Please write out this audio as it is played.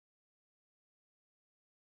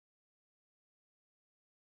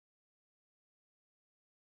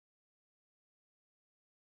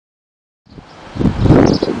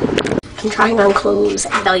I'm trying on clothes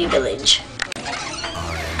at Value Village. Too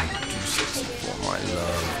sexy for my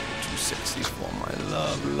love, too sexy for my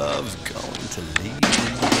love, love's going to leave.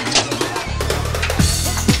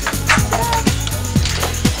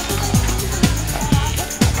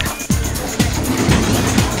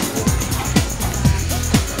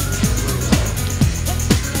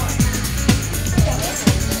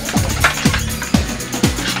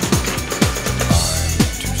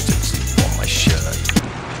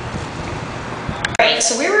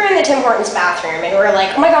 So we were in the Tim Hortons bathroom and we were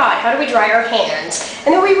like, oh my god, how do we dry our hands?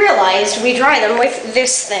 And then we realized we dry them with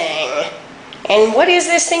this thing. And what is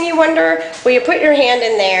this thing, you wonder? Well, you put your hand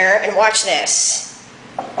in there and watch this.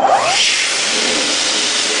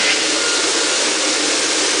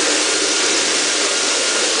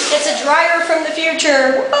 It's a dryer from the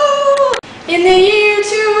future. Woo! In the year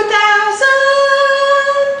 2000!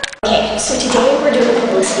 Okay, so today we're doing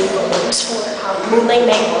publicity photos for Moonlight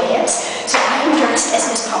Magnolias. So I am dressed as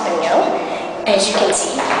Miss Papagno, as you can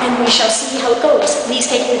see, and we shall see how it goes. Please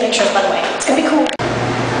take me pictures, by the way. It's gonna be cool.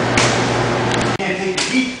 Can't take the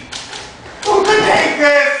heat. Who can take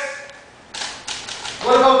this?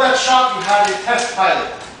 What about that shot you had at Test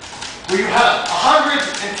Pilot, where you had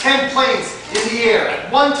 110 planes in the air at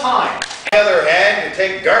one time? On the other hand, you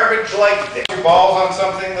take garbage like this. Your balls on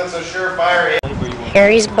something that's a surefire hit.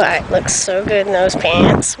 Harry's butt looks so good in those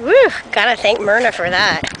pants. Woo! Gotta thank Myrna for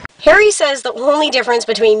that. Harry says the only difference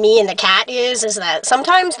between me and the cat is that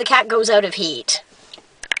sometimes the cat goes out of heat.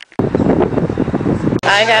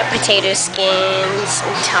 I got potato skins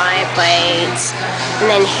and Thai bites, and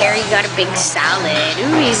then Harry got a big salad.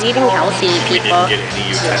 Ooh, he's eating healthy, people. We didn't get any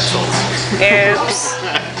utensils. Oops.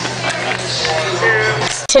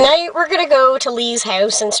 Oops. Tonight we're gonna go to Lee's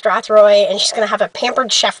house in Strathroy, and she's gonna have a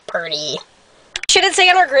pampered chef party. Should it say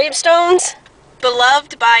on our gravestones?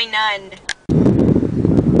 Beloved by none.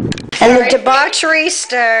 And the debauchery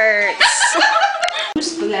starts.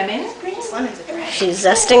 Who's the lemon? She's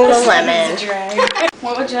zesting the lemon.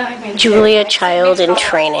 What would you like me to do? Julia Child in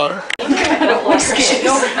training.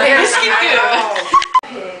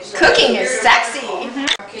 Cooking is sexy.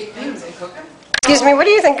 Excuse me, what do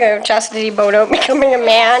you think of Chastity Bono becoming a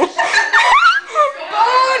man?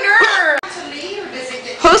 Boner!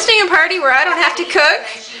 Hosting a party where I don't have to cook?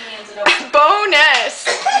 Bonus!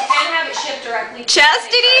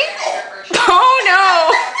 Chastity? Oh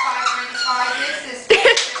no!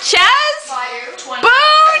 Chaz?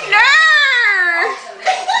 Boner!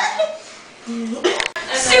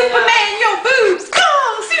 Superman, your boobs!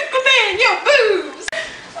 Oh, Superman, your boobs!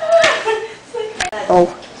 Oh,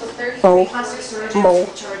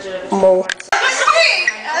 mo.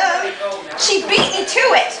 She beat me to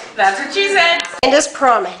it! That's what she said. And as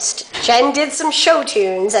promised, Jen did some show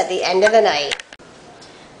tunes at the end of the night.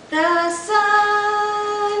 The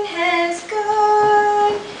sun has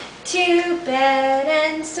gone to bed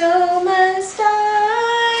and so must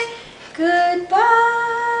I. Goodbye.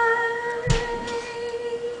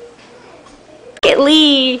 Look at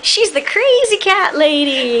Lee, she's the crazy cat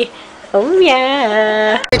lady. Oh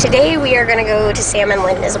yeah. So today we are gonna go to Sam and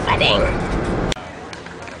Linda's wedding.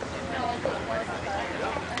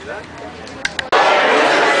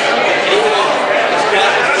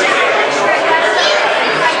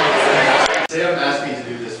 Sam asked me to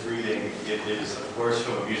do this reading. It is, of course,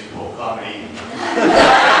 from a musical comedy.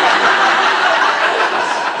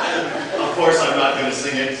 Of course, I'm not going to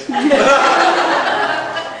sing it.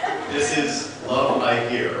 This is Love I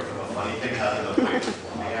Hear from A Funny Thing Happened the Way.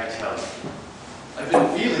 May I tell you? I've been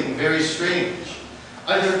feeling very strange.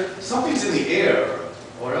 Either something's in the air,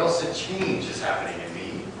 or else a change is happening in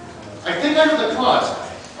me. I think I know the cause.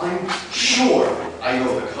 I'm sure I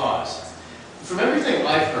know the cause. From everything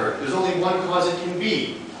I've heard, there's only one cause it can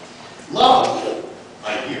be. Love,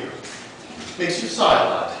 I hear, makes you sigh a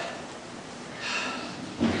lot.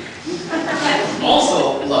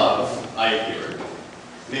 Also, love, I hear,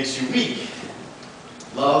 makes you weak.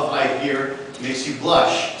 Love, I hear, makes you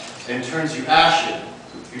blush and turns you ashen.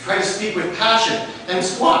 You try to speak with passion and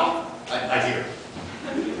squawk, I hear.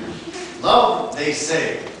 Love, they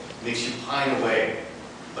say, makes you pine away,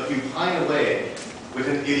 but you pine away with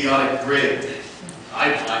an idiotic grin.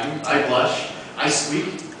 I pine, I blush, I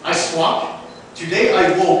squeak, I squawk. Today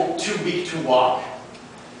I woke too weak to walk.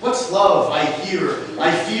 What's love? I hear, I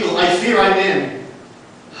feel, I fear I'm in.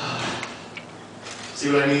 See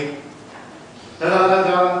what I mean?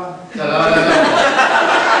 Da-da-da-da, da-da-da-da.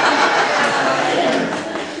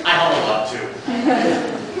 I hum a lot too.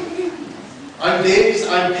 I'm dazed,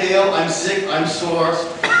 I'm pale, I'm sick, I'm sore.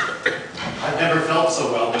 I've never felt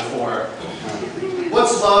so well before.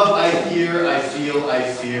 What's love? I hear, I feel, I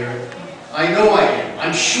fear. I know I am.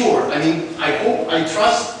 I'm sure. I mean, I hope, I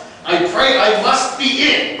trust, I pray I must be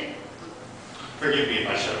in. Forgive me if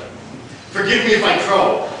I show. Forgive me if I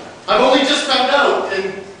crow. I've only just found out,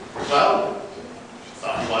 and, well,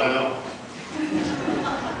 thought you want to know.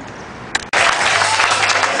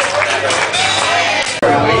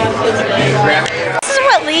 This is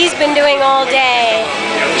what Lee's been doing all day.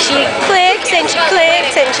 She clicks and she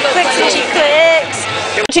clicks and she clicks and she clicks.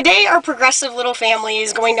 Today our progressive little family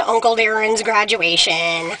is going to Uncle Darren's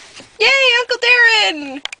graduation. Yay, Uncle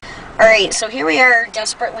Darren! Alright, so here we are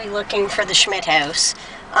desperately looking for the Schmidt house.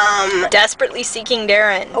 Desperately seeking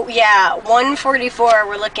Darren. Oh yeah, 144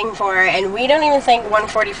 we're looking for, and we don't even think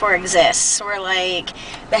 144 exists. We're like,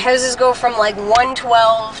 the houses go from like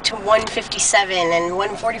 112 to 157, and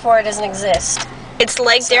 144 doesn't exist. It's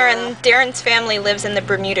like Darren's family lives in the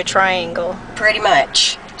Bermuda Triangle. Pretty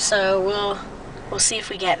much. So we'll see if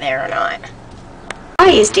we get there or not.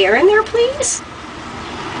 Hi, is Darren there, please?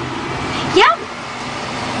 Yep.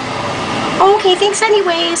 Okay, thanks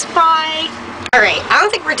anyways. Bye. Alright, I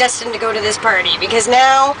don't think we're destined to go to this party because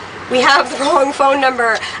now we have the wrong phone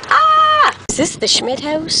number. Ah! Is this the Schmidt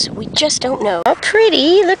house? We just don't know. Oh,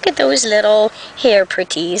 pretty. Look at those little hair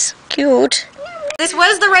pretties. Cute. This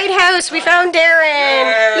was the right house. We found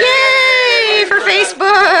Darren. Yay! For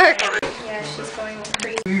Facebook. Yeah, she's going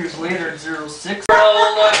crazy. 2 years later, 06.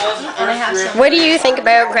 What do you think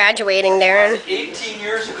about graduating, Darren? 18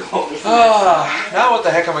 years ago. Now what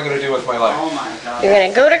the heck am I going to do with my life? Oh my god. You're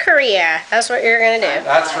gonna go to Korea. That's what you're gonna do.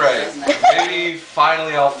 That's right. Maybe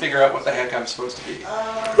finally I'll figure out what the heck I'm supposed to be.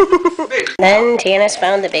 Maybe. Then Tannis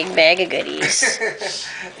found the big bag of goodies.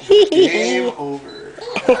 Game over.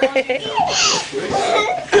 Tonight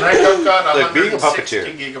I've got Like being a 160 puppeteer.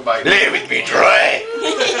 gigabytes. Let it be dry.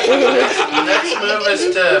 The next move is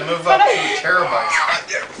to move up to terabytes.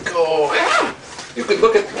 There we go. You could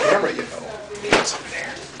look at the camera, you know.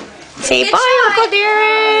 Say bye, Uncle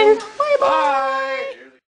Darren.